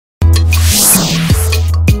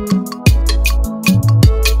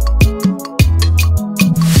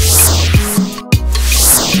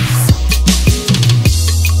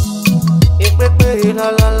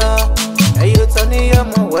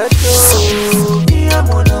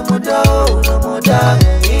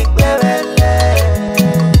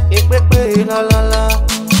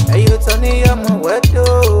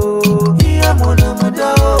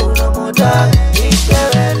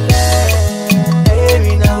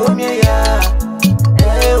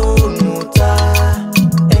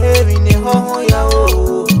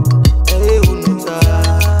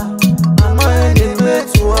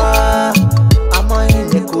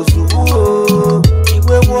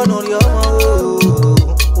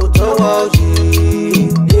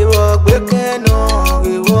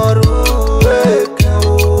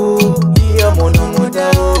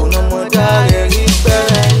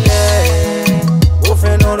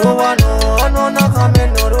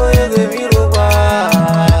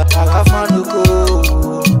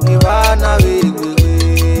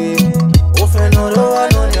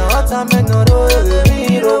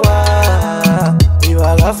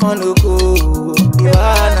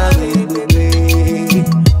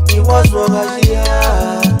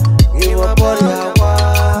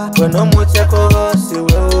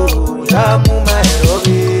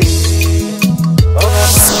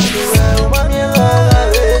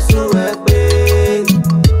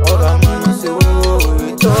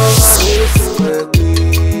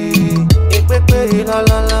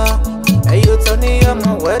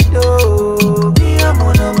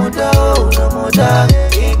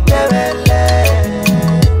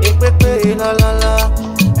Lala,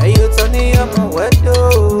 Eyotor-N-Yomo wedo,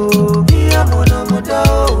 Yomo no muda,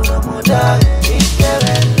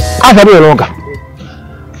 Afẹ́rí ọ̀rọ̀ ọ̀gá.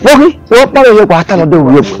 Wọ́n pàrọ̀ yẹ kó àtàlọ́ dé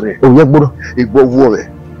òye gbọ́dọ̀. Ìgbò owó rẹ̀,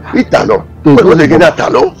 ìtànà, pẹ̀lú ọ̀lẹ́gẹ́ ní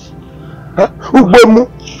àtànà. Ugbó mú.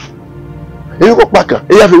 Èyí kò pa kan,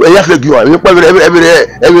 ẹ̀yà fẹ́ gbìyànjú, èyí pẹ́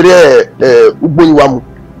ẹ̀bẹ̀rẹ̀ ugbó yìí wà mú.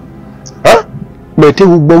 Mẹ̀tẹ́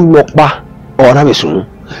ugbó ń lọ pa ọ̀rá mi sùn.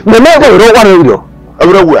 Mẹ̀mẹ́ ẹ̀kọ́ ìrọ̀ wà lórí rẹ̀.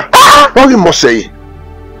 Ẹ̀bẹ̀rẹ̀ wùyà, wọ́n kì í mọ̀ sẹ́yìn,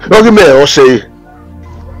 wọ́n kì í mẹ́ ọ̀ sẹ́yìn.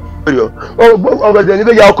 Ọ̀gbẹ̀dẹ̀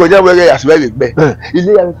níbẹ̀ yà ọkọ̀ ìjẹ́ wẹ́rẹ́ àṣìbẹ́ gbẹ.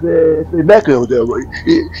 Ilé ẹ̀fẹ̀ bẹ́ẹ̀kẹ̀ ọ̀dọ̀ ẹ̀rọ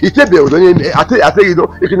ìtẹ̀bẹ̀ ọ̀dọ̀ ní àtẹ̀yìndọ̀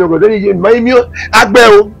ìkìnnì ọ̀dọ̀ ní iye máa ń mí agbẹ́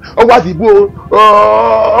o ọgbà àdìbò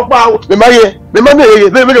ọ̀pá mẹ́má yẹ mẹ́má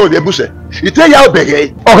ọ̀dẹ̀ ẹ̀bùsẹ̀ ìtẹ̀yà ọ̀bẹ̀rẹ̀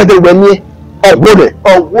Ọ̀gẹ̀dẹ̀ ìgbẹ́ ní ọ̀gbọ́n rẹ̀.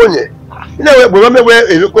 ọ̀wọ́ yẹn ilé ìwé gbọ̀ngàn mẹ́wẹ́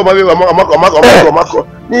èmi kọ́ ọmọkọ̀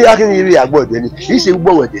ní akíní ilé àgbọ̀ ọ̀dẹ̀ ni kì í ṣe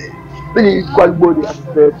gbọ́ ọ̀dẹ̀ bí ni kọ́ àgbọ̀ ọ̀dẹ̀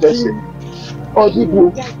fẹ́ṣẹ̀ ọ̀dìbò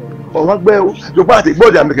ọ̀wá gbẹ́ o jọba àti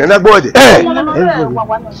gbọ́dẹ̀ àmìkàn náà gbọ́dẹ̀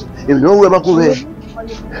èmi náà wúwo ẹ máa kó bẹ́ẹ̀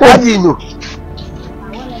láti inú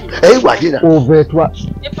ẹ̀yìn wà jìnnà. O bẹ tó a.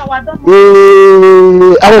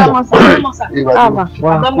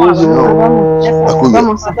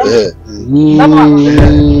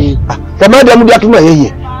 Tẹ̀mẹ́ dẹ́mu bí a tún bẹ̀ yẹ yẹ.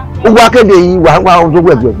 Ugbo akéde yìí wà wá ojú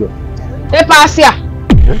gbẹ̀gbẹ̀. Epa asia.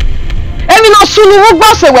 Èmi náà sunu wọ́n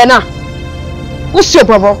gbọ́ sèwẹ̀ náà. Ó sì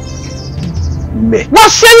bọ̀bọ̀. Wọ́n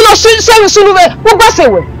sẹ́yìn náà sẹ́yìn sunu bẹ́ẹ̀ wọ́n gbọ́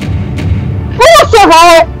sèwẹ̀. Wọ́n sọ̀rọ̀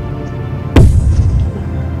o.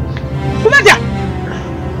 Kúmẹ́díà.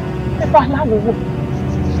 Epa láwòwò.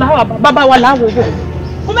 Láwà bàbá wa láwòwò.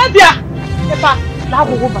 Kúmẹ́díà. Epa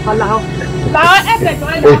láwòwò bàbá láwò. Láwà ẹ̀sẹ̀ jọ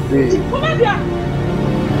ẹ̀ náà. Kúmẹ́díà.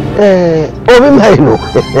 Omi máa nù.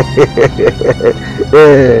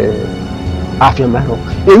 Àfihàn máa nù.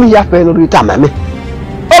 Èmi yà fẹ́ lórí ìta màmí.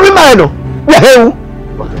 Omi máa nù. Wọ́n hewu.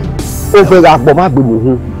 Ó fẹ́ ra bọ̀ má gbé mu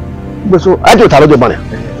hun. Gbèsò ẹjọ́ ta lọ́jọ́ bọ̀nẹ̀.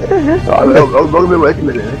 Ọgbọ́n mi wà ẹ́ ti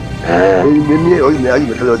mẹ̀lẹ̀ rẹ̀. Mi ọ̀yìn mi ayé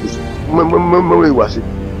mi kálọ̀ ọdún. Mo ìwà sí.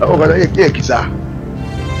 Ọkọ̀ náà yẹ kìsà.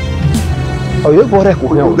 Ọ̀yọ́ bọ̀ rẹ̀ kò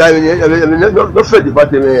yẹ o. Lọ́fẹ̀ẹ́ ti bá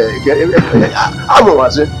tẹ̀lé àmọ̀ wá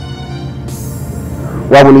sí.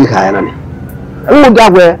 Wa wuli kaya nani ngu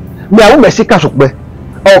dagwe mi awu mesi kasukpe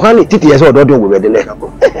o kan ni titi yeso ododo we bedele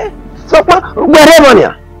so pa gbere mo ni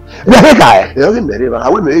a gbere kaya e o ki mere ba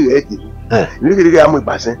awu me ye ti ni kiri ga mu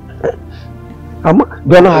ipasin ama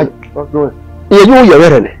dona ye ju ye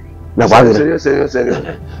were ne na kwa ni se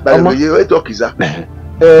ba mo ye e to kiza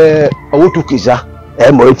owo tu kiza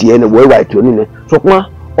mo ti ene we wa ti oni ne so pa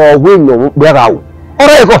o we no gbera o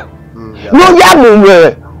ore ko no ya mu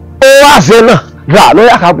o wa se na ra no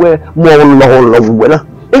ya ka pé mo lọ gbogbo na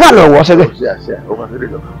iga lo wo se be o ka se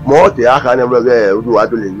mo te aka ne mo ge odu wa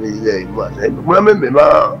to le ni ile imu ase mo me ma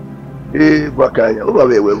gwa kan ya o ba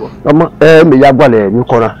we bo ọmọ mi ya gwa le ni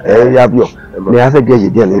kora ya bio mi a se je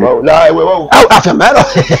je le la ewe wo a fe me lo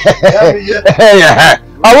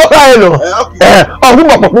awo ka lo ogun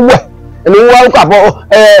mo popo we ni wa ka bo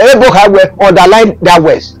ebo ka we underline that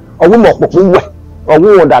west ogun mo popo we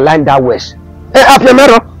ogun underline that west a fe me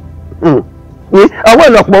ro ni àwọn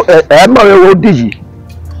ìlọ́pọ̀ mọ̀ ẹ̀wọ̀ dì yìí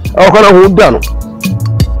ọkọ̀ náà wọ́n dànù.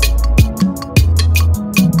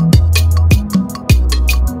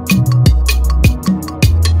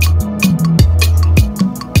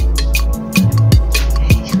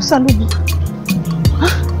 Salubu.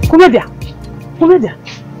 Kúmẹ́díà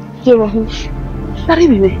jẹ́ rọ̀hún lárí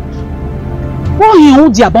mi mẹ́. Wọ́n yìí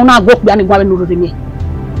ń di àbọ̀n náà gbọ́ pé a ní gbọ́ abẹ́nu lóde mi.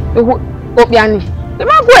 Ewu òpìàní. Ẹ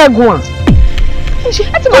má gbọ́ ẹ̀gùn à.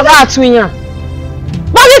 Ẹ ti mọ̀ bá àtúnyàn.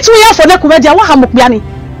 Bagi tu ya for the Kúmẹ́díà wa ha mo pia ni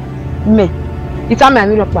me ita me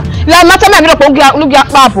ami ropa la mata me ami ropa ugi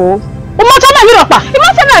apa po o mata me ami ropa e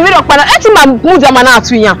mata me ami ropa na eti ma mu dia ma na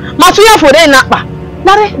atu yan ma tu ya for dey na pa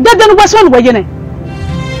lare dede nu gbeso nu gbe ne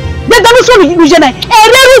dede nu so nu je ne e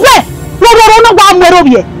re ru gbe ro no gba mwero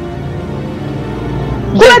bie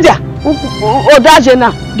Kúmẹ́díà o daje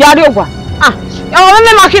na gari ogwa ah e o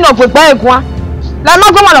me ma ki no pe pa egun la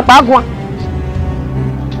ma go ma lo pa agun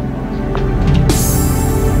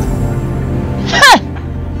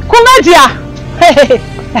Kúmẹ́díà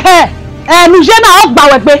nu je na o gba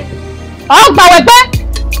wegbe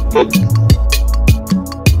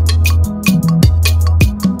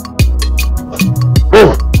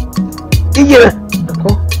iye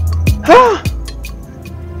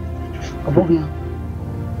Abogia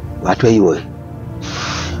wa to yi wo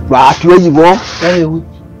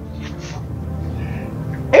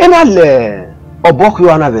ena le oboku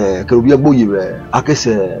wa na be ke obi egbo yi be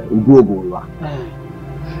akese ugu ogun wa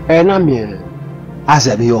na mi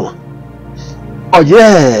azabi yo oje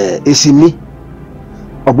esimi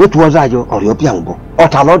ogbotu ozajo ori obi anbo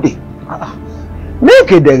otalode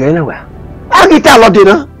Make it again. I get a lot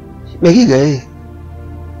dinner. Make it gay.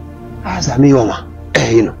 As a me, you know.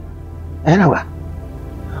 Anyway.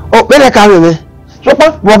 Oh, when I carry me. So,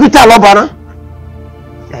 what get a lot banner?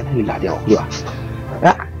 And he like you are.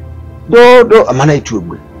 Do a man to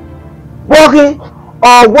me. Walking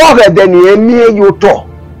or walk at the near you talk.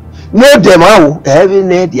 No demo, every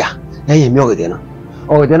nadia. Hey, me dinner.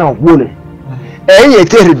 Or then I'll wound it. And you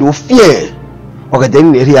tell you fear. Or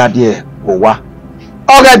then the idea. Or what?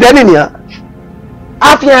 Or then in here.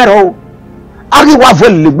 After all, I give what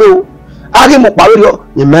will go. I give my power.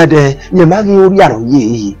 You mad, you mag you yard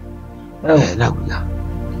ye. Oh,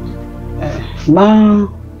 Ma.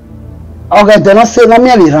 Okay, then I say, let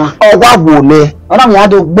me leave. Oh, what would me? I don't have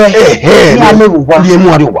to beg. I live with one.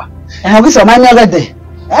 And I wish I might never day.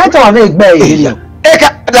 I don't make beg.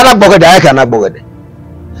 Eka bogede eka na bogede.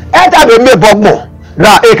 Eta be me bogmo.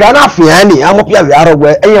 Ra eka na fiani amopia wi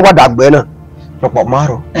arogwe enye wada gbe na. Popo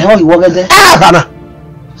maro. Oh, you work there? Kana.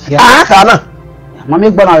 Kana.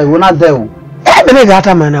 Mami gbona we na there o. Me ne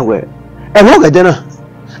gata mana we. E wo gede na.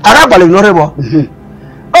 Ara gbale no rebo.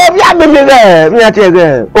 Obi amele mi ati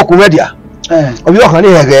ge okumedia. Obi o kan ni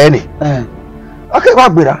ege ni. Okay kwa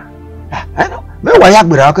gbera. Me wa ya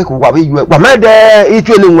gbera ke ko wa be yu. Wa me de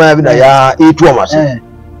itu ele nwa bi na ya itu o ma se.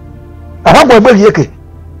 Ara bo egbe yeke.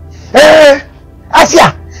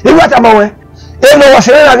 Asia, e wa ta mo we. E no wa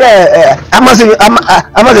se na ge amase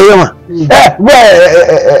yoma.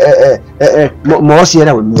 Mo si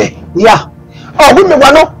na we me. Ya. O bi me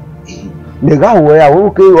wa no. Me ga wo ya wo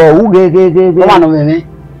ke o wu ge. O ma no me.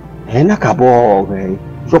 Na ka bo ge.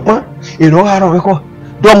 So pa e no ha ro ko.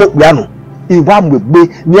 Do mo gba no. Iwa mwegbe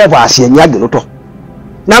ni eva ase nya gbe no to.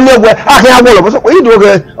 Na me gwe akin agbo lo so yi do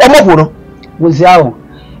ge omopo no. Wo si awo.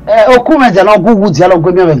 Oku meje na ogu di alo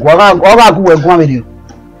gbe mi me gwa oga ku we gwa me ri.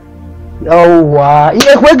 Oh wa,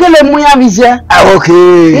 iye kwe gele mu ya vise. Ah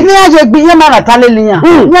okay. Ini aje gbe yen ma na tale liyan.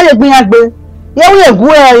 Ni aje gbe yan gbe. Ye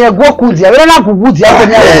wo ye gwo ku di, we na ku ku di ase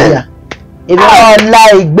ni aje ya. Ibi o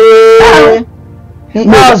la igbe.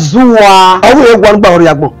 Ina zuwa. Awu ye gwa ngba ori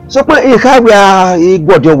agbo. So pe e ka gba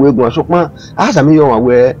igwojo we gbo so pe asa mi yo wa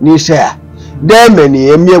we ni se a. De me ni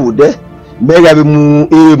emi ewu de. Me ga bi mu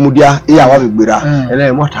mu dia iya wa bi gbera.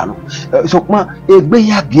 Ele mo ta no. So pe egbe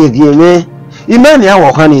ya gege me. Imani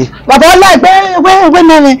awo kan ni. Baba la we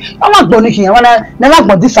na ni. O ma gbo ni kiyan wa na la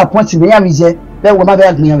gbo disappoint me ya mi je. Be wo ma be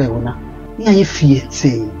gbin yan be wo na. Yan yi fi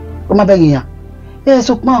ete. O ma be yan.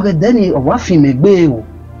 So pe o ge de ni o wa fi me gbe o.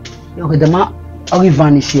 Yo ge de ma Ori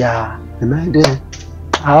vanish ya. Me made.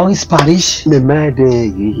 Ori Spanish. Me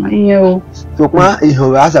made. Yo. So kwa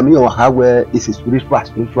iho asa mi o ha we is spiritual.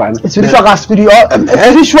 Spiritual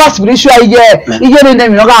ige ni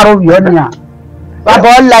dem no ga ro yo ni a.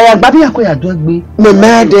 Baba la ya gba bi ko ya do gbe. Me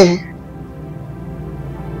made.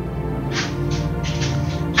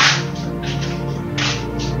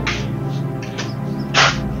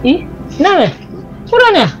 Nawe.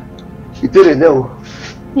 Urania. Itere ne o.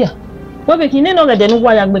 Yeah. Wo be kin no ga de nu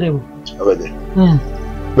wa ya gbere o. Obede. Me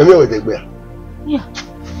me o de gbe. Yeah.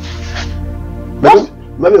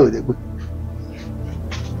 Me me o de gbe.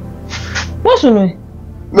 Wo sunu.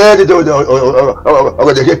 Me de o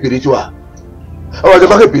de ke spiritual. O de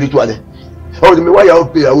ba ke spiritual ne. O de me wa ya o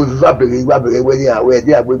pe awo fa bere we ni awe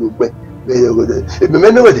de agbe do gbe.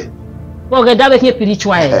 Me no de. Wo ga da be ke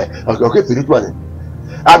spiritual e. O ke spiritual ne.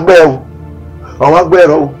 Agbe o. O wa gbe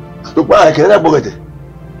ro. To pa ke na gbogede.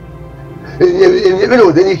 Ebe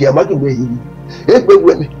no de ni ki amaju gbe yi. Egbe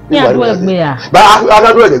gbe mi. Ni adu egbe ya. Ba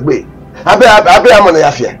agadu de gbe. Abe amona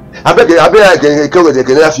ya fie. Abe ke de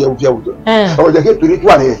ke na fie wuto. O de ke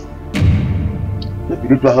spiritual ni.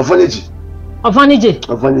 Spiritual orphanage. Orphanage.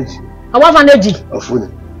 Orphanage. Awa orphanage.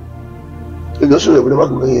 Orphanage. Ino so le ma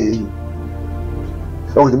ko yin.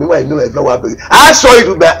 O de mi wa ino e fa wa be. I saw it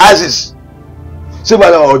with my eyes. Se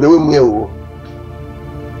ba na o de we mu e o.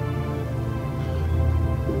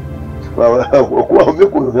 Oku a me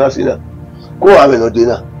ko no asina. Ko a me no de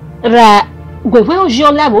na. Ra gwe o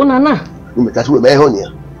jo level na na. Me ta so me ho ni.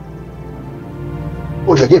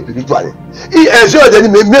 O je ke spiritual. I e so de ni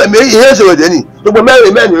me e so de ni. To gbo me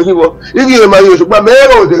ni o ki wo. Igi ma yo so gba me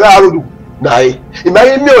o de ga rodu. Nai. I ma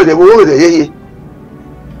mi o de wo de yeye.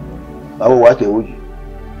 Awo wa te oji.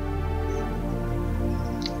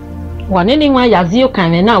 Wa ni wa ya zi o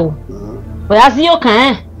kan me na wo. O ya zi o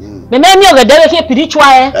kan me mi o ga de ke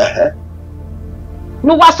spiritual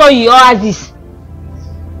no wa so yi oasis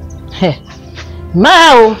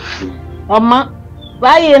ma o ma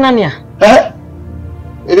wa ye na ni a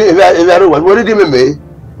ebe aro wa di me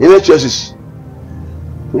ebe churches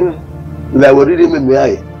la wo di me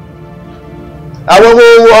aye awo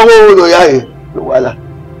no ya e wala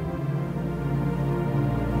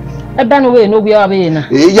Ebe no we no we abe na.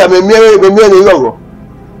 Ya me ni yogo.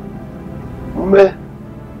 Me.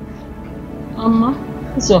 Amma,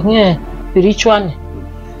 so here spiritual.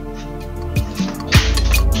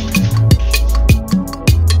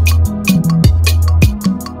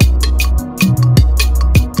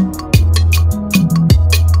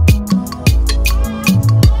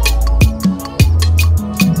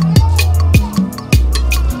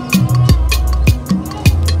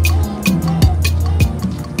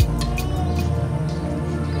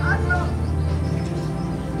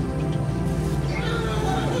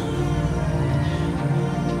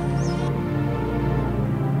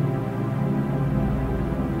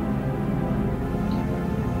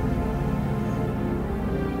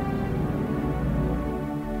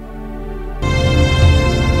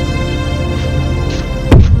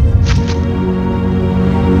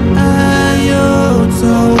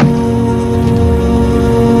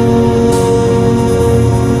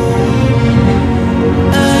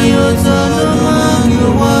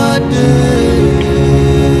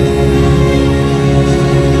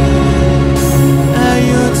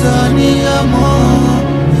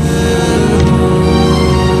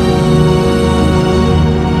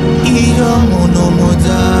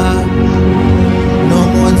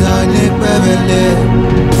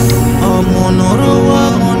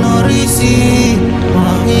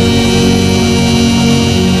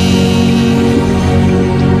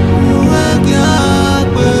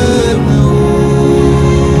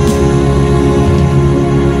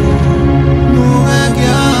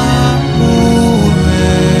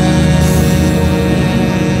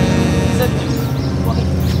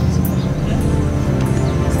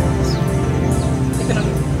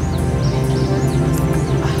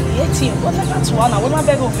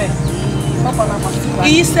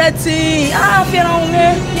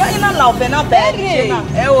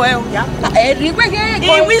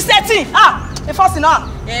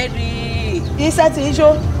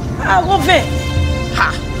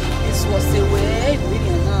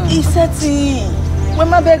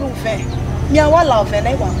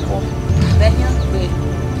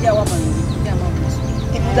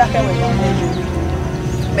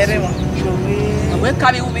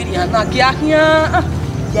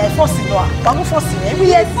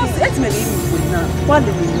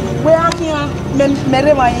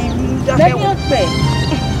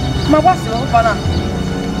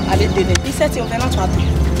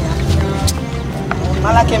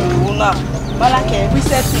 Malake, we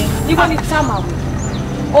set him. You want it time away.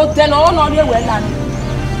 Oh, then all on your well and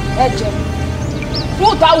Edge.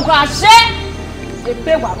 Put out a share. A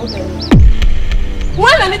paper.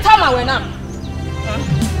 When any time I went up.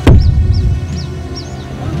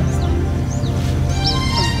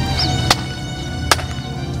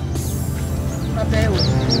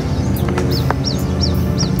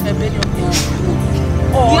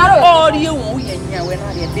 Oh, you won't hear when I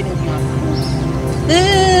have been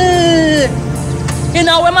in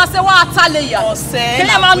our master, what Talia say?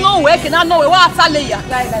 I know where can I know what Talia?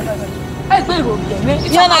 I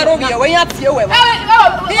will be a way up your way.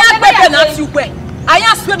 I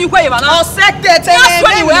asked when you wave and I'll set that.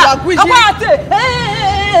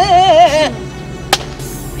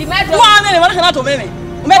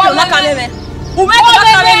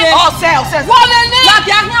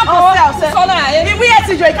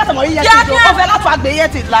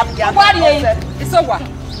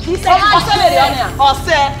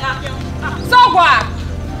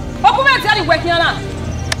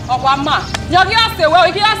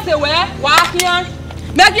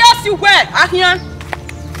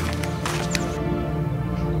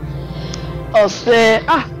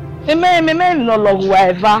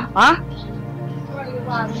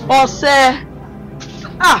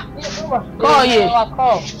 Call you.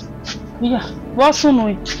 Yeah, what's on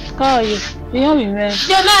it? Call you. You know me, man.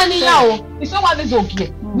 You're not now. It's not what is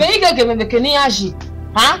okay. May you give me the Kenyashi?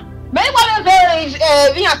 Huh? May one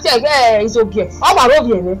is okay. Oh, my love,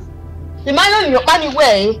 the man in your funny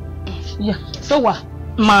way. Yeah, so what?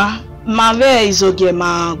 Ma way is okay,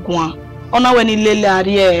 ma guan. On our any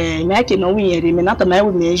lily, making no weird, not a man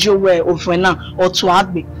with me, you wear over now or to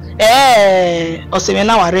Abby. Or 7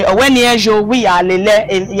 hours, or when you we are lele,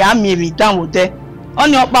 yammy down with there.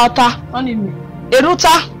 On your bata, on me.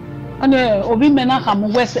 Eruta, on a women are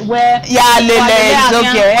west where ya lele is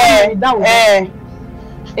okay.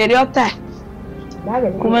 Eyotor.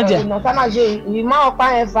 Commander, no time as you might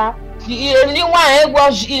find the only one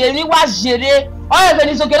was jere. Oh, then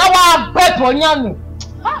it's okay. I want pepper yummy.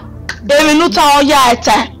 They will not tell ya.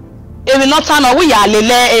 It will not turn away.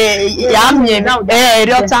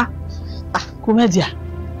 Eyotor. Commander.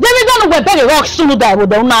 They will go to where Benny rocks soon. That would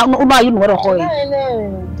not you know what a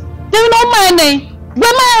They no money.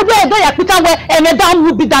 When my do ya pita we e me down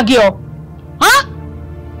will be that girl. Huh?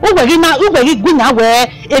 Ugbe na gwina we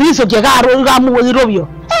erizo ge ga mu wo robio.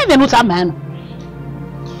 E me no ta man.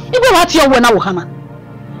 Igbe what your we na wo hana.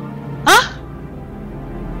 Huh?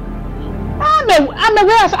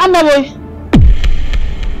 I'm away.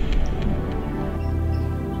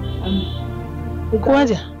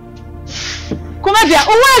 Kumadia,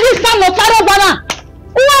 uwagi samo parobana.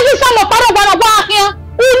 Uwagi samo parobana wa here.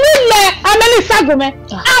 Unile ameli sagume.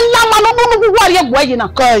 Allah manu wa ye gwa yina.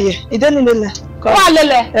 Koye, ideni lele. Wa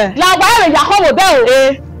lele. La wa re Yakobo be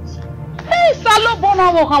o. Salo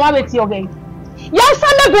bona wo kan wa be ti oge. Ya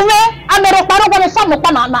sale gume amero parobana samo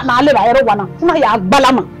pa na ale ba ero wana. Una ya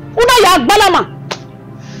gbalama.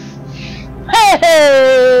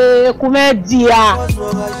 Hey, Kumedia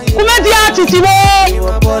titi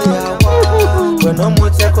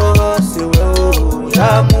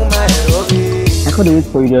I couldn't wait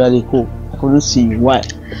for you the other day. I couldn't see you. Why?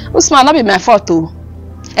 Usman, not be my fault too.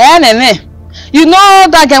 You know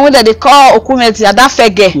that guy when they call Okumedia, that fair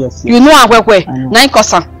girl. Yes. You know her nine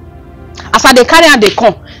cousin. As I they carry and they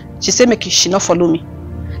come, she say make she not follow me.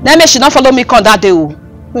 Then make she not follow me come that day.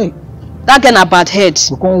 Hey. That girl a bad head.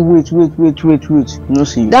 You can't wait. No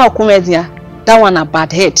see you. That Okumedia, that one a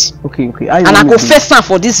bad head. Okay. And I go first time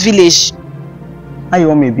for this village. How you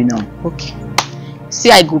want me be now? Okay.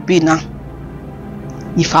 See I go be now.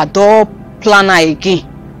 If I don't plan her again,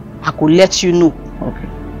 I could let you know. Okay.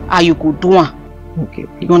 How you go do one. Okay.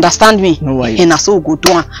 You understand me? No worries. And I so go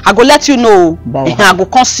do one. I go let you know. And I go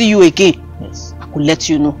come see you again. Yes. I could let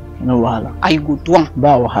you know. No wahala. How you go do one.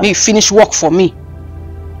 Wahala. You finish work for me.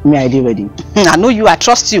 Me I did ready. I know you. I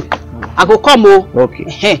trust you. I go come oh.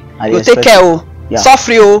 Okay. You take care oh. Yeah.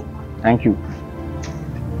 Suffer oh. Thank you.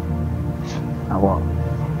 Wow.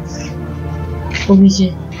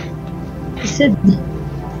 Obije. Said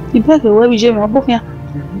You better where we jam book here.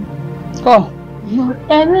 Come.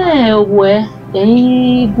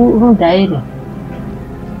 we go daire.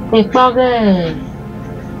 E page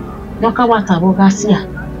doka wata bogasia.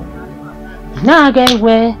 Na ga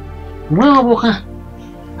we no boka.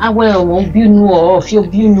 Awe o binu o fi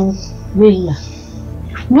binu we ya.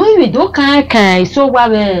 No iwe do kan so wa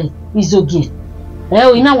be izogie.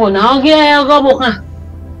 O ina wo na oge go boka.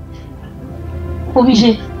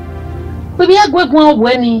 Obije. Obi agwegun obo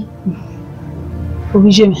ni.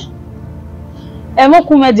 Obije me. E mo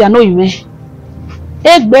Kumedia no yime.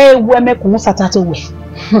 Egbe ewu emekun satato we.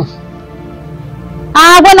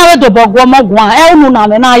 Agwana we do bogwo mogwan. E unu na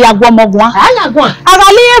me na ya gwo mogwan. Aya gwan.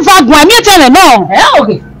 Agali eva gwan mi teme no.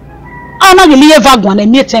 Okay. Ana gili eva gwan na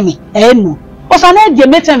mi teme. No. O sa na je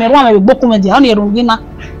meteme ro ma be gbo Kumedia ona eru gina.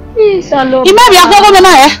 Isalo. Ima bi agwo me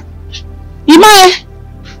na Ima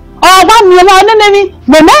ọba mi ọmọ nene mi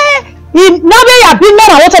meme na be ya bi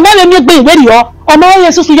mera wo te mele mi gbe iwe ri o ọmọ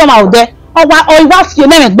ye susu yo ma ode ọwa o iwa fie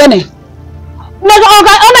na megbe ne mega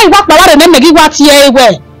oga ona iwa pa ware na megi wa tie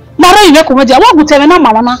ewe na ro iwe Kumedia wo gutere na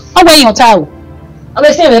mama na ọwa eyan ta o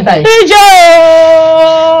Obe se me bai. ije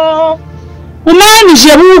o me ni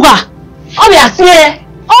je buga Obe asie.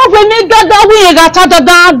 o gbe mi dada wi ga ta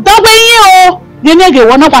dada dogbe yin o de mi ge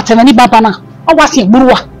wo na kwateme ni baba na ọwa si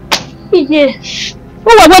gburuwa ije.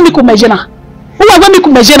 Uwa gwe mi kumejena.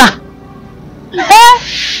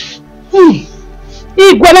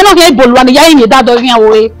 Igwe me no ge bolwa ni ya yin dado yin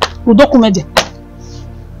awo udo Kumedia.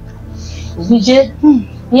 Obije.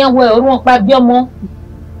 Yan we orun pa bi omo.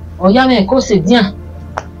 Oya me ko se dian.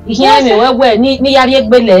 Iyan me wewe ni yari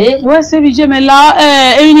egbele. We se bi je me la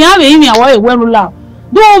ni ave yin awo eweru la.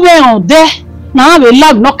 Do be on de na ave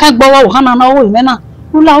lag no ka gbowo o hana na owo me na.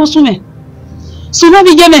 Ula o sume. Sume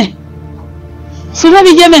bi je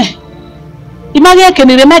me. Image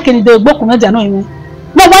kenire mekenide gbo Kumedia no ime.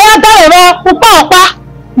 Gbogbo ya dare ro upa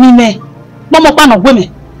mi me. Gbomo pa no gbe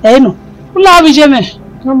me. No. Ula bi je me.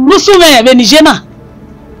 Musume be ni jena.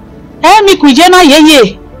 Mi ku jena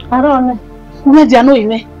yeye. Aro ne. Kumedia no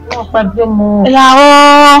ime. O pa bi omo. La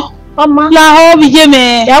o bi je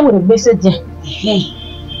me. Ya wo gbese je.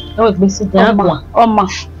 O gbese je agwa.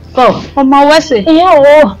 Ọmọ wese. Iya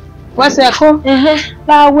o. Wese ko.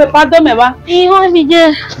 La we pa do me ba. Iyo bi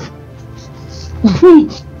je.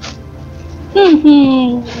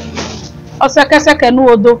 Ọsẹkẹsẹkẹ nu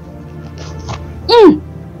odo.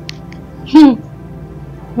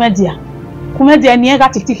 Kumedia ni e ga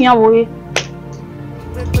titi kian wo e.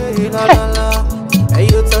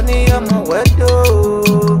 Eyotor-N-Yomo wedo.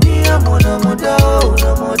 Yomo no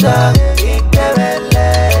moda ikebele.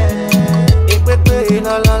 Ipepe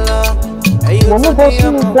la la la.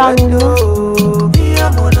 Eyotor-N-Yomo wedo.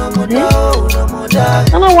 Yomo no moda.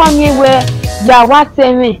 Ana wa mi we ya wa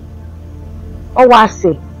temi. O wa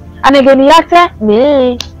se. Anegeni yase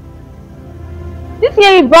me. This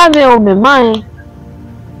year ba me o me man.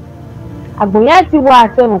 Agboya ti wa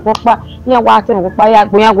ase mo popa, ya wa ase mo popa ya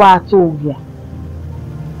agboya wa ase ovia.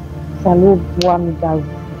 Salo bua mi dawo.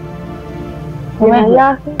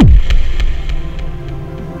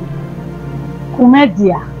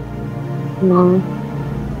 Kumedia.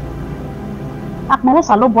 Akmo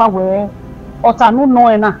salo bua we otanu no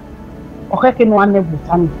ena. Okeke no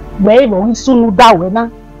anebutanu. Gbe ibo nsunu dawo na.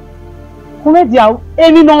 Kumedia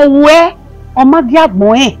emi no we o magi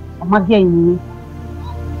agbon e, o magi eyin.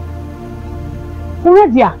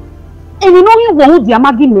 Kumedia emi no yin wo hu dia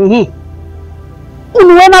magi mehe.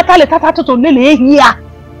 Unu we na tale tata toto lele ehia.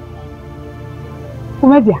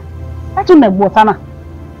 Kumedia atu nebutana.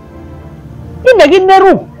 Imegi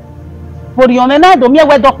neru. Borione na do mi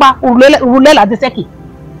we dopa urule la deseki.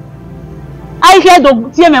 Ai ke do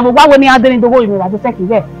ti eme mo gba we ni adeni do go imi la deseki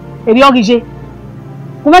be. Eri ogije.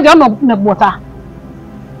 Kumedia no nebuta.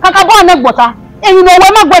 Kaka bo nebuta. Eyin no we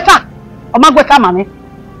magbeta. O magbeta mami.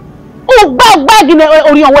 O gba gine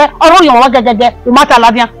ori onwe oro yan wa gegege o mata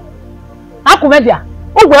ladian. Akumedia.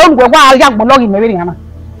 O gwe wa ya gbon lori meri yana.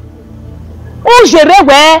 O jere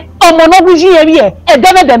we omo no buji eri e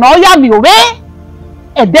edemede na oya mi owe.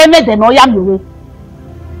 Edemede na oya mi owe.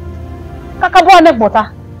 Kaka bo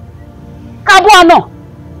nebuta. Kabo ano.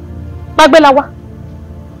 Bagbela wa.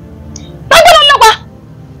 Bagbela wa.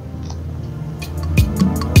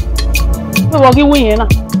 Wo gi wi yen na.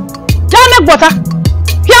 Ja nebuta.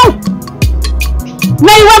 Piao.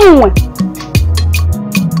 Na iwa mu we.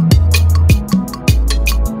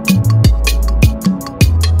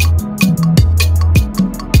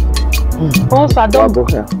 Oh, Sadom.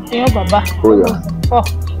 Yo, Baba. Oh, yeah. Oh.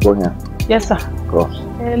 Go here. Yes, sir. Go.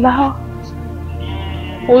 Lao.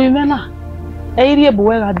 Oh, you mena. Eri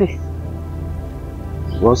ebuwe gade.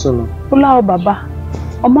 What's on? Lao, Baba.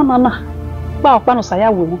 Omo nana. Ba opa no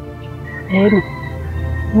saya wo. No.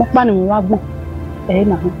 Mo pa ni mo wa gbon.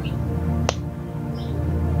 Na.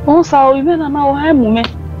 Oh, sa o mena na o ha mu me.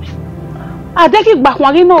 Adeki gba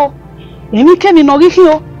kwa ri no. Emi kemi no ri hi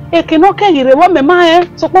o. Eke no kegire wo me ma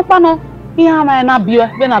so popa no. Iya ma na bio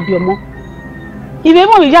be na bio mo. Ibe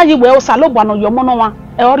mo mi jaji gbe o sa lo gba no yo mo no wa.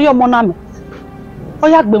 E ori omo na me. O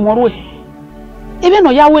ya gbe mo ro e. Ibe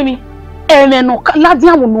no ya we mi. Eme no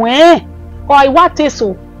ladian wo no O I wa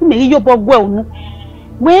teso. Me ri yo bo gwe onu.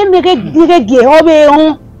 We me ge o be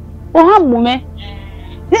on. O ha mu me.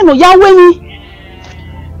 Ibe no ya we mi.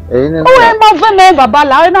 O e mo fe me baba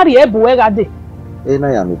la na ri ebu we gade. Na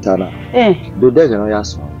ya mitana. Do de no ya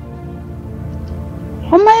so.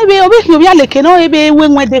 Oma ebe obi ki obi aleke no ebe we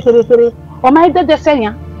nwede kere oma ide de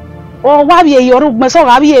senya o wa bi eyoru gbe so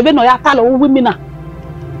ga bi ebe no ya talo wi mi na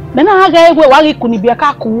me na ga egwe wa ri kuni bi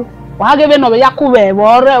ka ku wa ga ebe no be ya ku be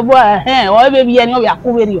bo re bo o ebe bi eni o ya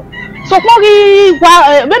ku be ri o so po ri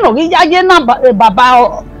wa be no ri jaje na baba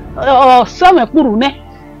o so me kuru ne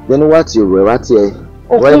then what you were what here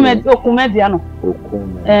okume dia no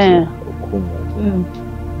okume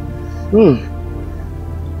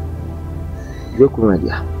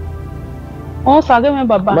Dokumedia. O sage me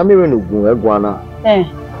baba. Mami we no gun egwana.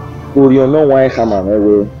 Ori ono wan hama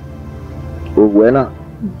mewe. Ogwe na.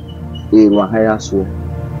 Eru ahaya so.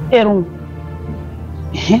 Eru.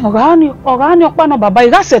 Ogani okpa no baba.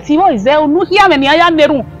 Iga seti ho ize onu hia me ni aya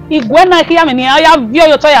neru. Igwe na hia me ni aya vio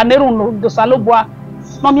yo to ya neru no do salobua.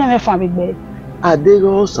 No mi me fa me gbe.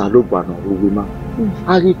 Adego salobua no ogwe ma.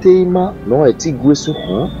 Agite ima no eti gwe so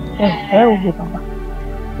ho. Ogwe baba.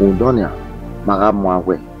 Undonia. Maga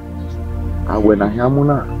mwawe awe na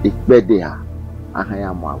hamuna ikpede ha aha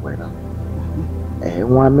ya mwawe na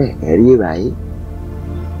nwame eri rai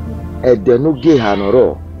edenu ge ha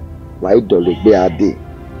noro wa idolegbe ade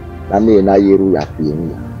na me na yeru ya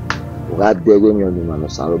fiemi ya ga dege mi onu ma no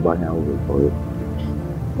saro ba ya owe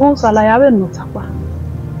o sala ya we no tapa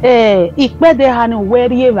ikpede ha ni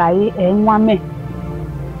weri rai nwame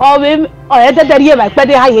owe edede ri rai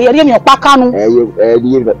ikpede ha ye ri mi opa kanu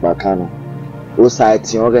ri pa kanu o sa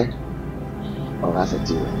ti ore o ga se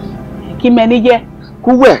ti ki me ni je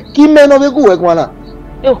kuwe ki me no be kuwe kwa na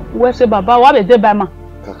we se baba wa be de ba ma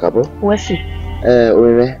kakabo we se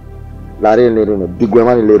owe la re le no digwe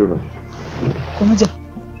ma ni le no komo je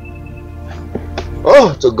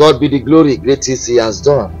oh to God be the glory, great things he has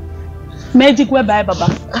done. Magic we bye baba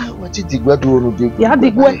what did digwe do no digwe ya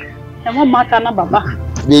digwe e mo mata na baba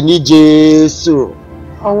Beni Jesu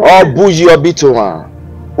o buji obito ha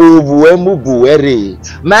obu emu buwere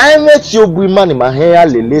ma eme ti obu imani ma he ya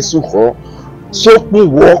lele su ho so pin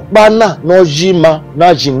wo pa na no jima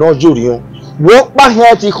na ji no jorion wo pa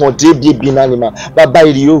he ti kan de bi na ni ma baba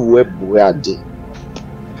iri owu e buwe ade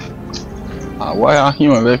Awa ya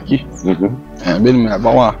hiyo weki. Beni me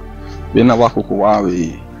abawa. Beni abawa koko wa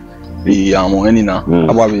we. Be amo eni na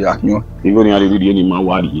abawa be ya hiyo. Igo ni ali di ni ma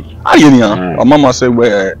wari. Aye ni ya. Mama say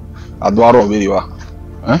we adwaro be wa.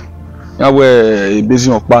 Ya we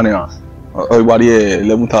busy okpa ni ya. Everybody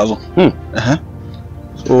 11,000.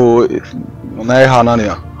 So na ha na ni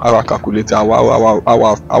ya. Ara calculate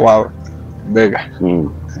our beggar.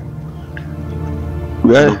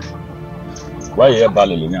 Yeah. Why you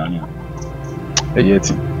ballet ni ani?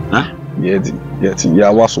 Yeti. Yeti.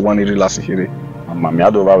 Ya wa so one relax here. Mama mi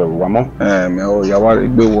ado ba we wa mo. Me o ya wa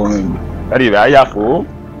gbe wo mi. Eri ba ya fo.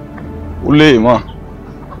 Ule ma.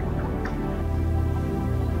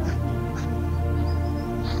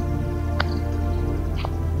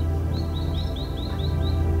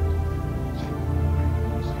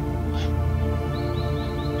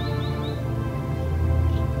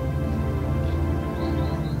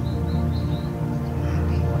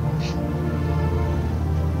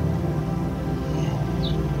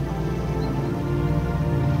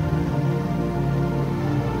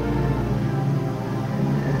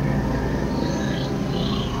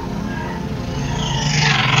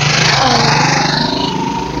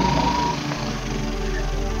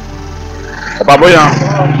 Baboya,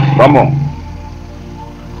 vamos.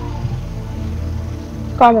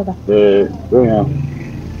 Calma, tá? Boya.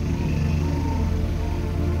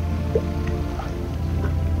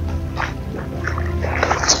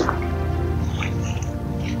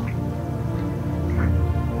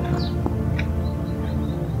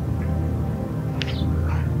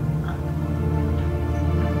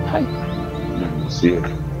 Hi. See you.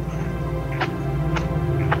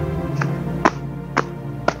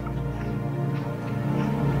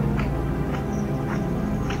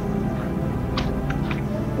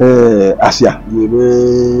 Asia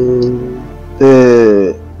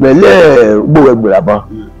mele gbowe gbera ban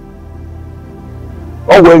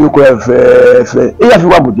owo enu ko fe e ya fi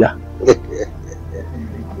wa mudia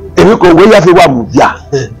èmi ko we ya fi wa mudia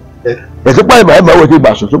e so pa e ma wo ti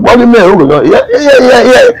gba so bo ni me o go ye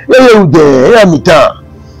ude ya mi tan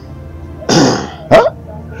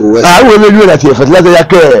ha wo le lu la ti e fe la ya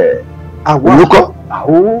ke awo ko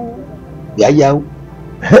awo ya o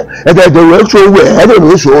ede de we so we ede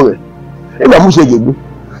no so we e ba mu se jebu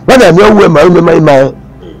wa na mi o we ma o ma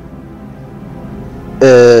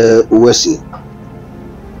o se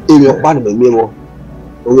e mi o pa ni me mo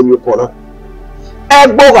o mi ko na e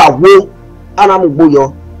gbo ga wo ana mu gbo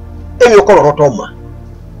yo e mi ko ro to ma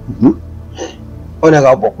o na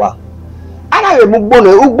ga bo pa ana we mu gbo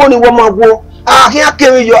ni wo ma wo a ki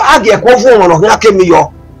akemi yo a ge ko fun won no ki akemi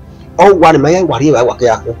yo o wa ni ma ya wa ri wa ke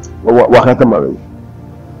akọ wa kan ta ma re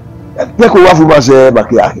pe ko wa fu ba se ba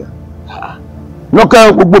ke akọ no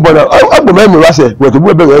kan gbogbo bona agbo me mi wa se we to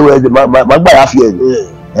bu be we ma gba ya fi e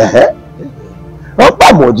o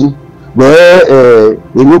pa moji be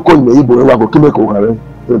eni ko ni ibo wa ko kime ko kan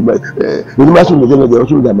ni ma so ni je o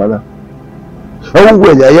so jamana o wu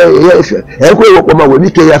ya e ko wo ko ma wo ni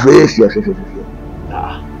ke ya fe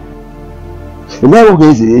ina wo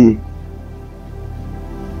ke se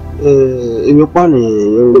èmi pa ni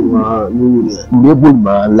ma ni ni bo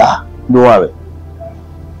ma la no wa re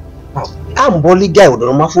am bo liga o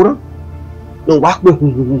do ma fura no wa pe e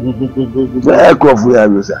ko fu ya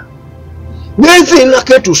lo sa ni tin na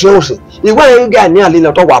ke tu se o se iwa en ga ni ale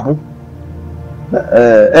lo to wa bu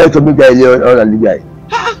to mi ga ile o la liga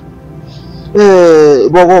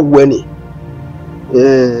bo go gwe ni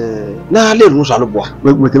na le ru sa lo bo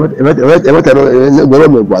e me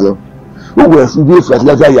gwa lo o we fu bi fa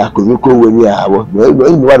la ya ko ni ko we ni awo ni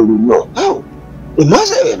wa ru no e ma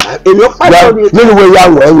se e mi o pa ni we ya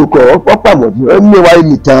wo en ko o pa mo ni mi wa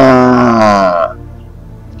ni tan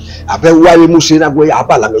abe wa ye mu se na gbe ya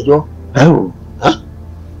ba la mejo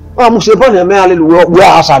o mu se bo ni me ale lu wo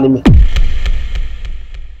asa ni mi